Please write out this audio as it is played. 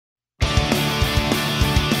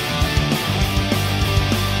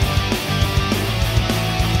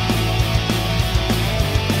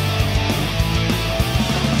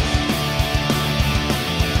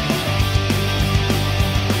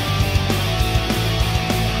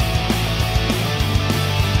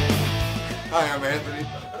Hi, I'm Anthony.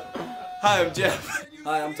 Hi, I'm Jeff.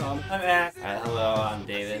 Hi, I'm Tom. I'm Ash. Hello, I'm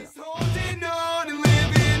David.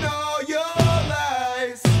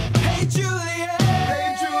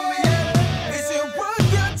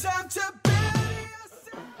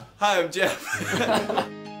 Hi, I'm Jeff.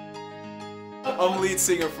 I'm lead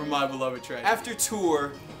singer for My Beloved Track. After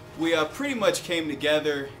tour, we pretty much came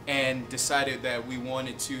together and decided that we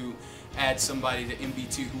wanted to add somebody to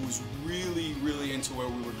MBT who was really into where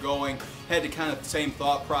we were going. Had the kind of same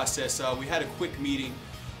thought process. We had a quick meeting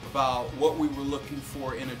about what we were looking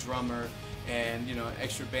for in a drummer and, you know, an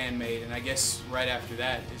extra bandmate, and I guess right after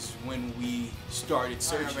that is when we started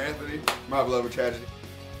searching. Hi, I'm Anthony. My Beloved Tragedy.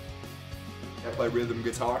 I play rhythm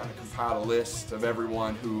guitar. I compiled a list of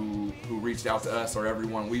everyone who reached out to us or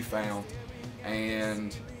everyone we found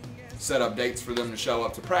and set up dates for them to show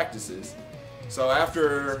up to practices. So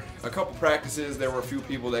after a couple practices, there were a few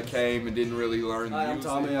people that came and didn't really learn the music. Hi, I'm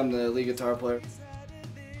Tommy. I'm the lead guitar player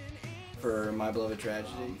for My Beloved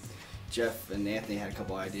Tragedy. Jeff and Anthony had a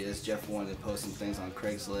couple ideas. Jeff wanted to post some things on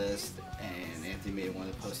Craigslist, and Anthony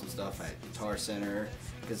wanted to post some stuff at Guitar Center,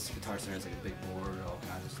 because Guitar Center is like a big board, all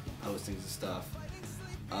kinds of postings and stuff.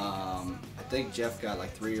 I think Jeff got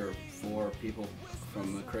like 3 or 4 people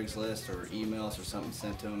from Craigslist or emails or something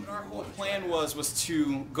sent to him. Our whole plan was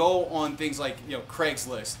to go on things like, you know,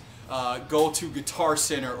 Craigslist, go to Guitar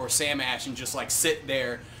Center or Sam Ash and just like sit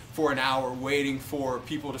there for an hour waiting for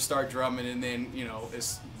people to start drumming, and then, you know,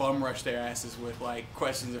 just bum rush their asses with like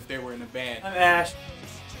questions if they were in a band. I'm Ash.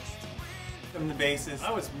 I'm the bassist.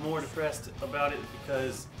 I was more depressed about it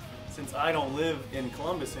because since I don't live in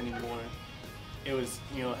Columbus anymore, it was,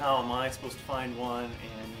 you know, how am I supposed to find one? And,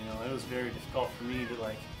 you know, it was very difficult for me to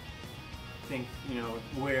like think, you know,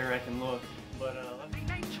 where I can look. But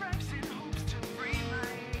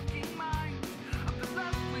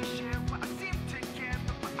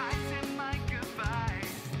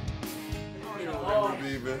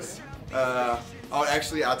Beavis. Oh,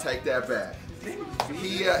 actually, I'll take that back.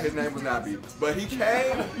 His name was not Beavis, but he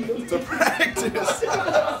came to practice,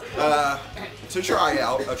 to try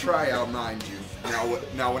out, a tryout, mind you.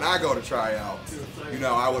 Now when I go to tryout, you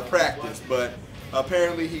know, I would practice, but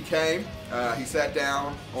apparently he came, he sat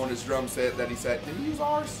down on his drum set that he sat, did he use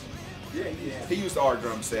ours? Yeah. He used our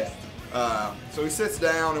drum set. So he sits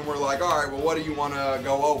down and we're like, all right, well, what do you want to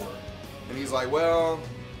go over? And he's like, well,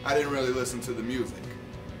 I didn't really listen to the music.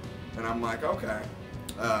 And I'm like, okay,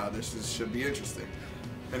 should be interesting.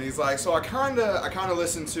 And he's like, so I kinda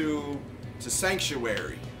listened to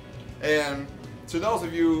Sanctuary. And to those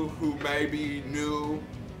of you who may be new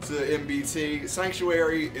to MBT,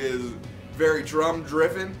 Sanctuary is very drum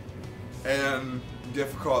driven and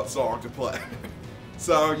difficult song to play.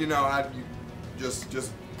 So, you know, I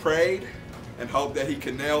just prayed and hoped that he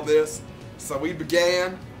could nail this. So we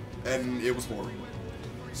began, and it was horrible.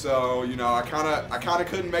 So, you know, I kinda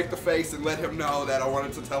couldn't make the face and let him know that I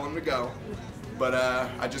wanted to tell him to go. But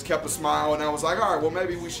I just kept a smile, and I was like, all right, well,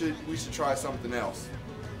 maybe we should try something else.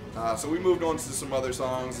 So we moved on to some other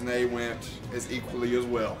songs, and they went as equally as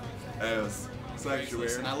well as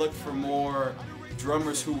Sanctuary. And I looked for more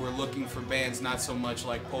drummers who were looking for bands, not so much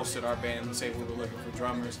like posted our band and say we were looking for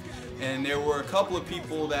drummers. And there were a couple of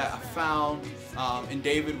people that I found, and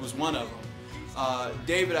David was one of them.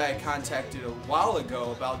 David I had contacted a while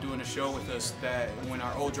ago about doing a show with us that when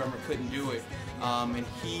our old drummer couldn't do it, and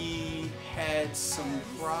he had some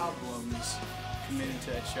problems committing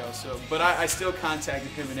to that show. So, but I still contacted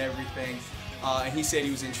him and everything, and he said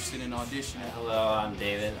he was interested in auditioning. Hello, I'm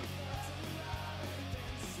David.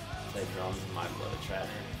 I play drums in My Beloved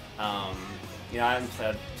Tragedy. You know, I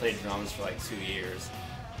haven't played drums for like 2 years,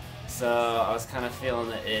 so I was kind of feeling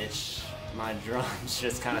the itch. My drums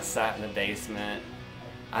just kind of sat in the basement.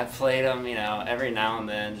 I played them, you know, every now and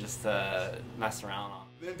then just to mess around on.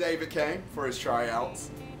 Then David came for his tryouts,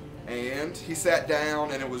 and he sat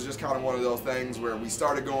down, and it was just kind of one of those things where we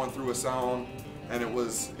started going through a song, and it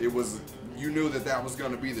was you knew that was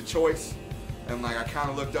going to be the choice, and like I kind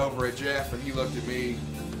of looked over at Jeff, and he looked at me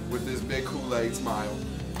with this big Kool-Aid smile,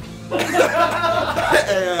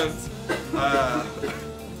 and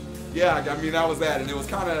yeah, I mean that was that, and it was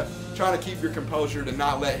kind of trying to keep your composure to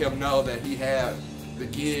not let him know that he had the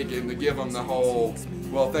gig and to give him the whole,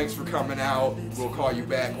 well, thanks for coming out, we'll call you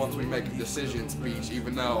back once we make a decision speech,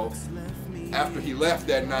 even though after he left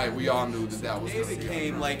that night, we all knew that was David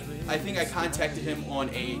came, like, I think I contacted him on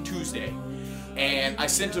a Tuesday, and I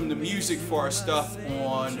sent him the music for our stuff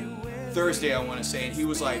on Thursday, I want to say, and he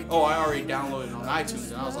was like, oh, I already downloaded it on iTunes,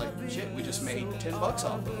 and I was like, shit, we just made $10 off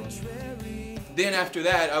of it. then after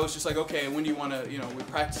that, I was just like, okay, when do you want to, you know, we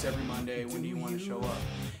practice every Monday, when do you want to show up?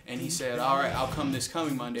 And he said, all right, I'll come this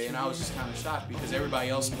coming Monday. And I was just kind of shocked because everybody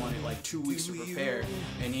else wanted like 2 weeks to prepare,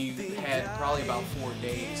 and he had probably about 4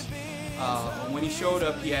 days. When he showed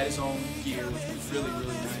up, he had his own gear, which was really,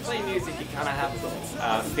 really nice. Play music, you kind of have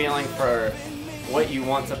a feeling for what you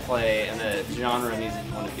want to play and the genre of music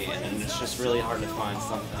you want to be in, and it's just really hard to find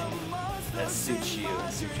something that suits you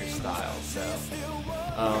and suits your style. So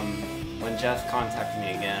when Jeff contacted me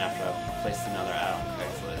again after I placed another ad on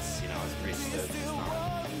Craigslist, you know, I was pretty stoked this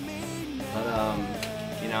time.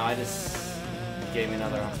 But you know, I just gave me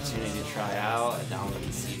another opportunity to try out. I downloaded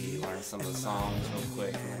the CD, learned some of the songs real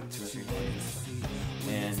quick in like 2 or 3 days.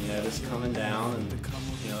 And you know, just coming down and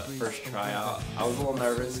you know, at first tryout, I was a little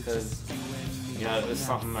nervous because you know, it was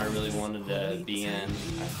something I really wanted to be in.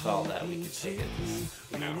 I felt that we could take it,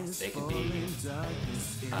 you know, they could be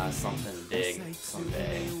something big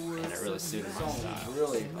someday, and it really suited my style.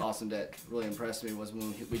 Really awesome that really impressed me was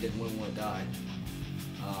when we did When One Died.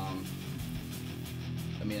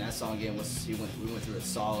 I mean, that song again was, we went through it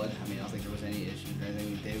solid. I mean, I don't think there was any issues or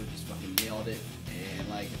anything. David just fucking nailed it, and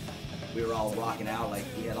like, we were all rocking out, like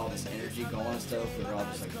we had all this energy going and stuff. We were all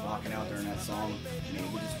just like rocking out during that song. I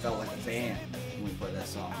mean, we just felt like a band when we played that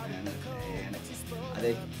song, man. And I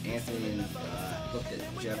think Anthony and looked at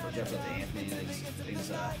Jeff, or Jeff looked at Anthony, and they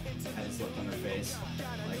just had this look on their face,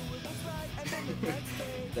 like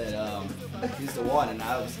that he's the one. And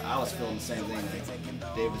I was feeling the same thing.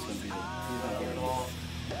 Like David was gonna be the all.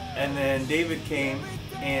 And then David came,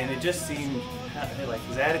 and it just seemed like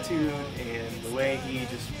his attitude and the way he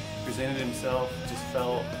just presented himself just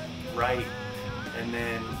felt right. And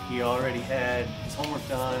then he already had his homework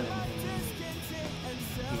done, and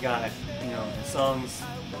he got, you know, the songs,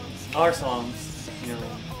 our songs, you know,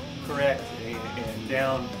 correct and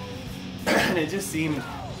down, and it just seemed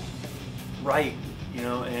right, you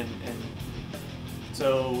know. And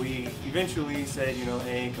so we eventually said, you know,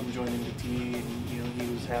 hey, come join MBT, and you know,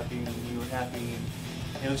 he was happy and we were happy,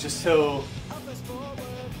 and it was just so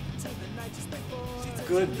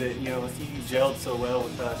good that, you know, he gelled so well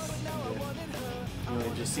with us that, you know,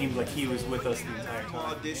 it just seemed like he was with us the entire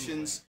time. Auditions.